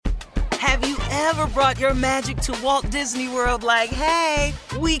Have you ever brought your magic to Walt Disney World like, hey,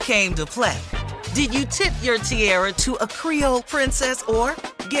 we came to play? Did you tip your tiara to a Creole princess or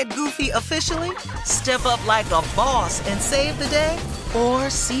get goofy officially? Step up like a boss and save the day? Or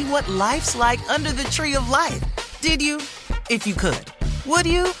see what life's like under the tree of life? Did you? If you could. Would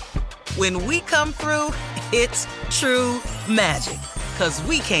you? When we come through, it's true magic. 'Cause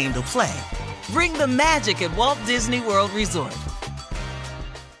we came to play. Bring the magic at Walt Disney World Resort.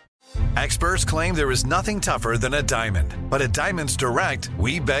 Experts claim there is nothing tougher than a diamond. But at Diamonds Direct,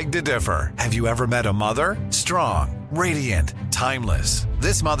 we beg to differ. Have you ever met a mother? Strong, radiant, timeless.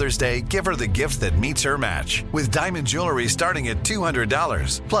 This Mother's Day, give her the gift that meets her match. With diamond jewelry starting at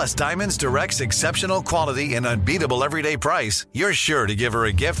 $200. Plus Diamonds Direct's exceptional quality and unbeatable everyday price, you're sure to give her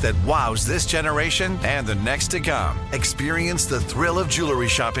a gift that wows this generation and the next to come. Experience the thrill of jewelry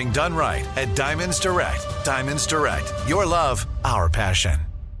shopping done right at Diamonds Direct. Diamonds Direct. Your love, our passion.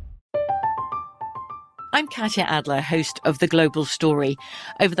 I'm Katya Adler, host of The Global Story.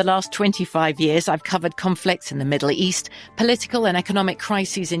 Over the last 25 years, I've covered conflicts in the Middle East, political and economic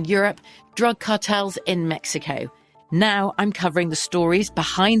crises in Europe, drug cartels in Mexico. Now I'm covering the stories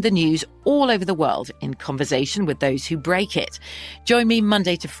behind the news all over the world in conversation with those who break it. Join me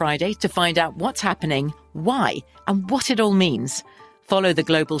Monday to Friday to find out what's happening, why, and what it all means. Follow The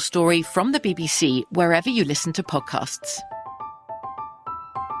Global Story from the BBC wherever you listen to podcasts.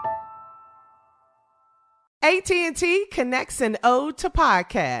 AT&T connects an ode to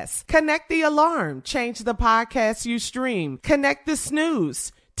podcasts. Connect the alarm. Change the podcast you stream. Connect the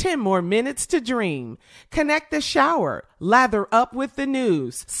snooze. 10 more minutes to dream. Connect the shower. Lather up with the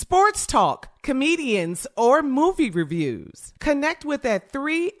news. Sports talk, comedians, or movie reviews. Connect with that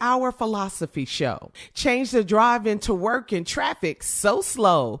 3-hour philosophy show. Change the drive into work in traffic so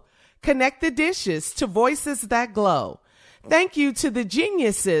slow. Connect the dishes to voices that glow. Thank you to the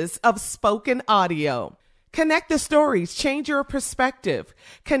geniuses of spoken audio. Connect the stories, change your perspective.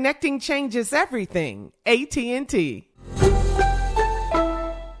 Connecting changes everything. AT&T.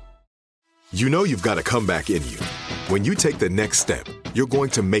 You know you've got a comeback in you. When you take the next step, you're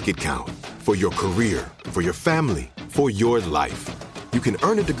going to make it count. For your career, for your family, for your life. You can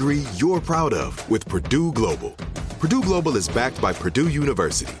earn a degree you're proud of with Purdue Global. Purdue Global is backed by Purdue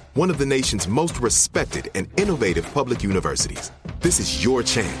University, one of the nation's most respected and innovative public universities. This is your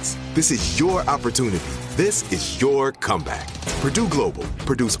chance. This is your opportunity. This is your comeback. Purdue Global,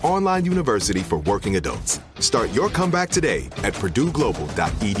 Purdue's online university for working adults. Start your comeback today at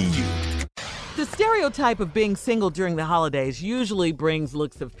purdueglobal.edu. The stereotype of being single during the holidays usually brings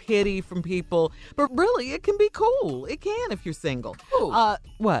looks of pity from people, but really, it can be cool. It can if you're single. Ooh.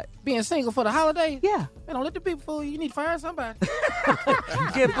 What? Being single for the holidays? Yeah. Man, don't let the people fool you. You need to find somebody.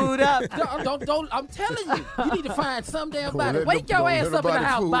 Get booed up. Don't. I'm telling you, you need to find some damn body. Wake your ass up in the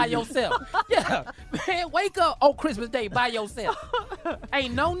house by yourself. Yeah, man, wake up on Christmas Day by yourself.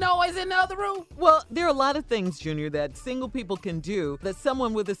 Ain't no noise in the other room. Well, there are a lot of things, Junior, that single people can do that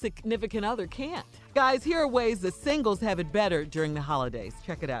someone with a significant other can't. Guys, here are ways that singles have it better during the holidays.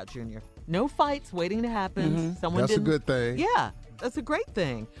 Check it out, Junior. No fights waiting to happen. That's a good thing. Yeah, that's a great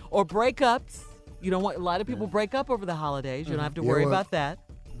thing. Or breakups. You don't want a lot of people break up over the holidays. You don't have to worry about that.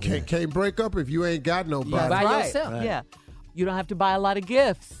 Can't break up if you ain't got nobody. By yourself. Right. Yeah. You don't have to buy a lot of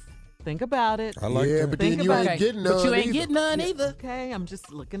gifts. Think about it. I like that. But then you ain't getting none. But you ain't either. getting none either. Okay, I'm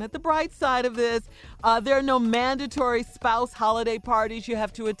just looking at the bright side of this. There are no mandatory spouse holiday parties you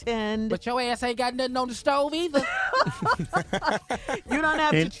have to attend. But your ass ain't got nothing on the stove either. You don't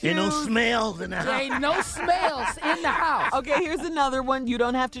have to choose. Ain't no smells in the house. There ain't no smells in the house. Okay, here's another one. You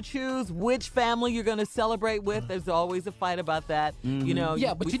don't have to choose which family you're going to celebrate with. There's always a fight about that. You know.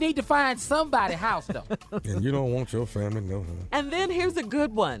 Yeah, but you need to find somebody's house, though. And you don't want your family, no. And then here's a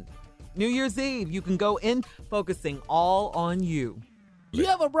good one. New Year's Eve, you can go in focusing all on you. You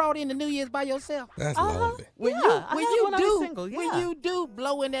ever brought in the New Year's by yourself? That's lonely. When you do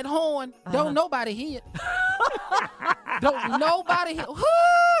blow in that horn, don't nobody hear it. Don't nobody hear.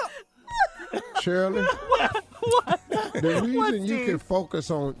 Shirley, What? the reason What, you Steve? can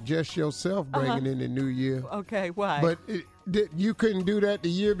focus on just yourself bringing in the new year, Okay, why? but you couldn't do that the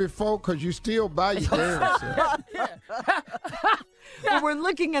year before because you still buy your damn self. Well, we're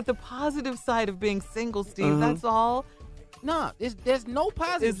looking at the positive side of being single, Steve. That's all. No, there's no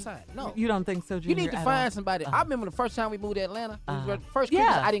positive side. No. You don't think so, Junior? You need to at find all? somebody. I remember the first time we moved to Atlanta. It was the first Yeah.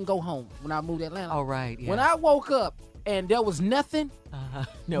 Christmas I didn't go home when I moved to Atlanta. All right. Yeah. When I woke up and there was nothing,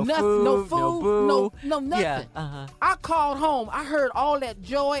 no nothing, food, no food, boo. no nothing. Yeah. I called home. I heard all that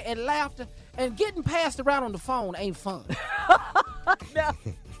joy and laughter, and getting passed around on the phone ain't fun.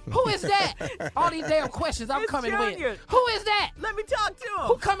 Who is that? All these damn questions I'm coming Junior. with. Who is that? Let me talk to him.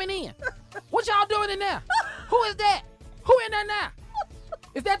 Who coming in? What y'all doing in there? Who is that? Who in there now?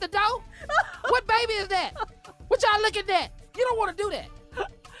 Is that the dog? What baby is that? What y'all looking at? You don't want to do that.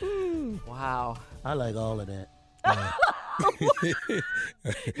 Wow. I like all of that.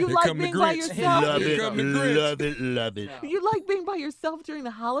 You like being by yourself? Love Here it, come the Grinch. love it, love it. You like being by yourself during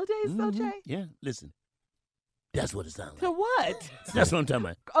the holidays, though, Jay? Yeah, listen. That's what it sounds like. To what? That's what I'm talking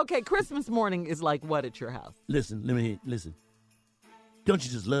about. Okay, Christmas morning is like what at your house? Listen, listen. Don't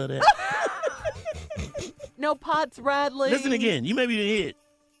you just love that? No pots rattling. Listen again. You maybe didn't hear it.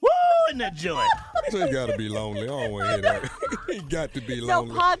 Woo, in that joint. So you gotta be lonely. I don't want to hear that. You got to be No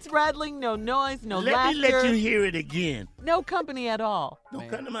lonely. pots rattling, no noise, no Let laughter. me let you hear it again. No company at all. Don't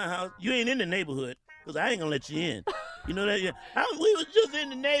come to my house. You ain't in the neighborhood, because I ain't going to let you in. You know that? Yeah. We was just in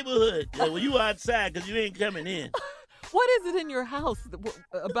the neighborhood. Well, you outside because you ain't coming in. What is it in your house,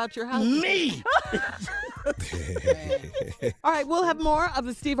 about your house? Me! All right, we'll have more of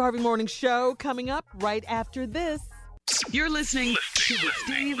the Steve Harvey Morning Show coming up right after this. You're listening to the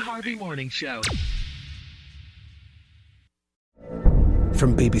Steve Harvey Morning Show.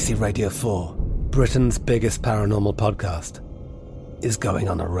 From BBC Radio 4, Britain's biggest paranormal podcast is going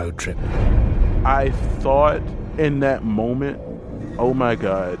on a road trip. I thought in that moment, oh my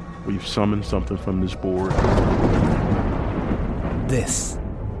God, we've summoned something from this board. This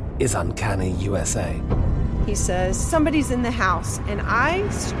is Uncanny USA. He says, somebody's in the house, and I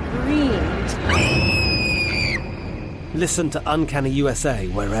screamed. Listen to Uncanny USA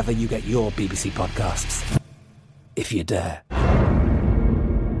wherever you get your BBC podcasts, if you dare.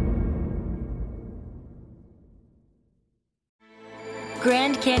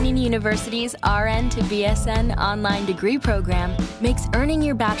 Grand Canyon University's RN to BSN online degree program makes earning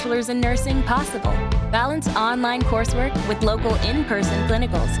your bachelor's in nursing possible. Balance online coursework with local in-person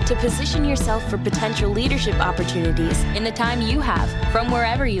clinicals to position yourself for potential leadership opportunities in the time you have from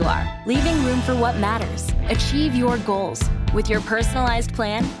wherever you are, leaving room for what matters. Achieve your goals with your personalized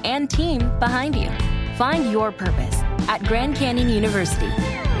plan and team behind you. Find your purpose at Grand Canyon University.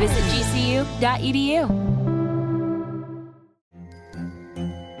 Visit gcu.edu.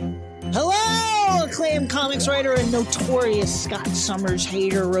 Hello, acclaimed comics writer and notorious Scott Summers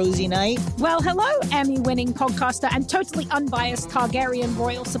hater, Rosie Knight. Well, hello, Emmy-winning podcaster and totally unbiased Targaryen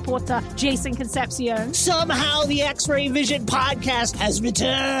royal supporter, Jason Concepcion. Somehow the X-Ray Vision podcast has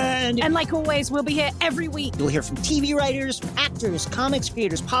returned. And like always, we'll be here every week. You'll hear from TV writers, actors, comics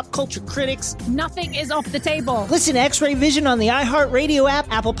creators, pop culture critics. Nothing is off the table. Listen to X-Ray Vision on the iHeartRadio app,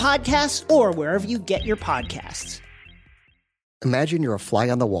 Apple Podcasts, or wherever you get your podcasts. Imagine you're a fly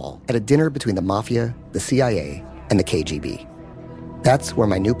on the wall at a dinner between the Mafia, the CIA, and the KGB. That's where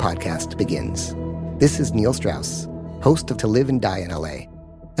my new podcast begins. This is Neil Strauss, host of To Live and Die in LA,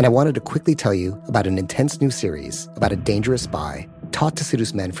 and I wanted to quickly tell you about an intense new series about a dangerous spy taught to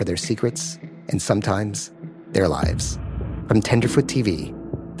seduce men for their secrets and sometimes their lives. From Tenderfoot TV,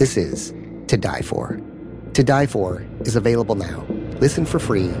 this is To Die For. To Die For is available now. Listen for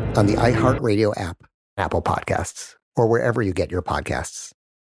free on the iHeartRadio app, Apple Podcasts, or wherever you get your podcasts.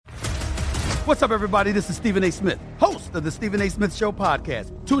 What's up, everybody? This is Stephen A. Smith, host of the Stephen A. Smith Show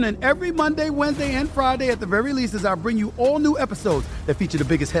podcast. Tune in every Monday, Wednesday, and Friday at the very least as I bring you all new episodes that feature the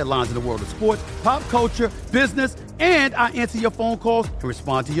biggest headlines in the world of sports, pop culture, business, and I answer your phone calls and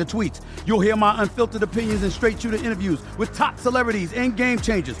respond to your tweets. You'll hear my unfiltered opinions and straight-shooter interviews with top celebrities and game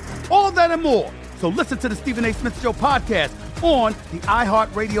changers. All that and more. So listen to the Stephen A. Smith Show podcast on the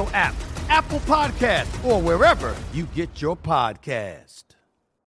iHeartRadio app, Apple Podcasts, or wherever you get your podcast.